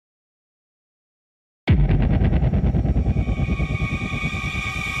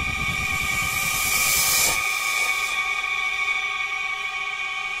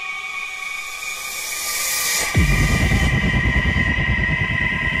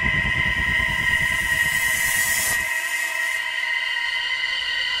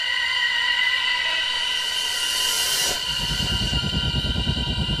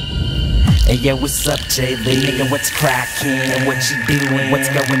Yo, what's up, Jay Lee? Nigga, what's crackin'? What you doing? What's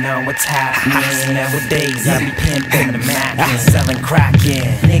going on? What's happening? Nowadays, I be pimpin' the Mac and selling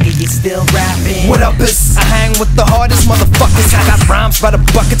crackin'. Nigga, you still rapping? What up, is? I hang with the hardest motherfuckers. I got rhymes by the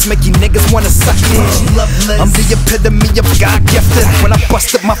buckets, make you niggas wanna suck it. I'm the epitome of God gifted. When I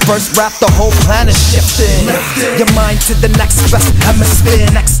busted my first rap, the whole planet shifted. Your mind to the next best hemisphere,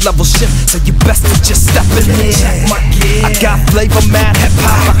 next level shit. So you best to just step in here. I got flavor, mad hip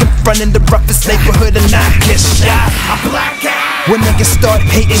hop. I can front in the roughest neighborhood and not get shot. I black out when niggas start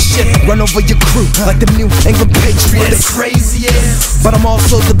hating shit. Run over your crew like the New England Patriots. The craziest, but I'm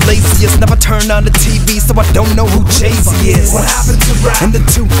also the laziest. Never turn on the TV, so I don't know who Jay-Z is. What happened to rap in the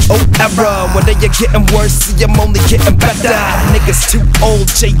 2-0 era? Where they are getting worse, see I'm only getting better. Niggas too old,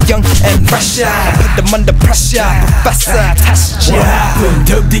 Jay young and fresher. I put them under pressure, professor, test ya. What happened?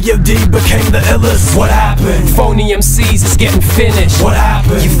 Dope D.O.D became the illest. What happened? Phony MCs is getting finished. What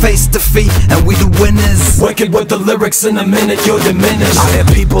happened? You face defeat and we the winners. Wicked with the lyrics, in a minute you're diminished. I hear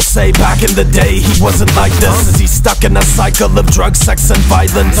people say back in the day he wasn't like this. He's stuck in a cycle of drugs, sex and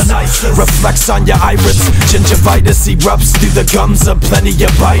violence. Reflects on your iris, gingivitis erupts through the gums of plenty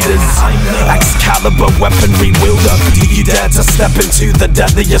of biters. Excalibur weaponry wielder, do you dare to step into the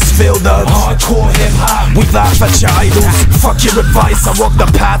deadliest field of Hardcore hip hop. We laugh at your idols, fuck your advice, I walk the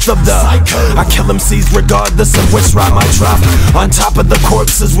path of the psycho. I kill MCs regardless of which rhyme I drop. On top of the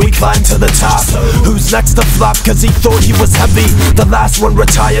corpses we climb to the top. Who's next to flop cause he thought he was heavy? The last one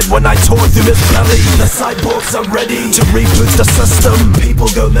retired when I tore through his belly. The cyborgs are ready to reboot the system. People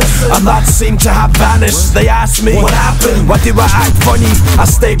go listen, a lot seem to have vanished. They ask me, what happened? Why do I act funny? I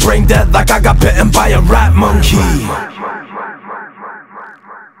stay brain dead like I got bitten by a rat monkey.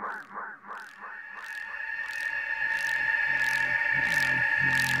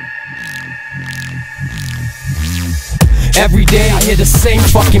 Every day I hear the same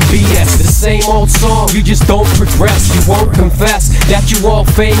fucking BS, the same old song, you just don't progress. You won't confess that you all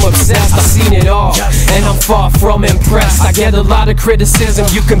fame obsessed. I've seen it all, and I'm far from impressed. I get a lot of criticism,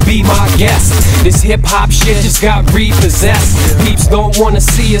 you can be my guest. This hip-hop shit just got repossessed. Peeps don't wanna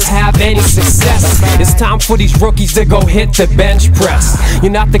see us have any success. It's time for these rookies to go hit the bench press.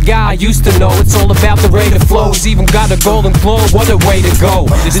 You're not the guy I used to know, it's all about the rate of flow. He's even got a golden globe, what a way to go.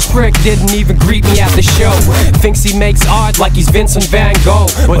 This prick didn't even greet me at the show. Thinks he makes art like he's Vincent Van Gogh,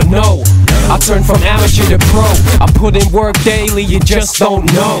 but no, I turn from amateur to pro. I put in work daily, you just don't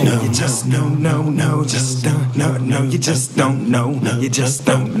know. You just no, just don't know, you just don't know, you just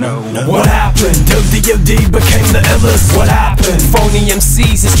don't know. What happened? Dope D.O.D became the illest. What happened? Phony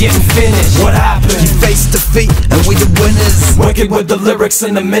MCs is getting finished. What happened? You face defeat and we the winners. Wicked with the lyrics,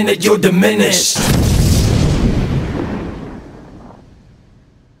 in a minute you're diminished.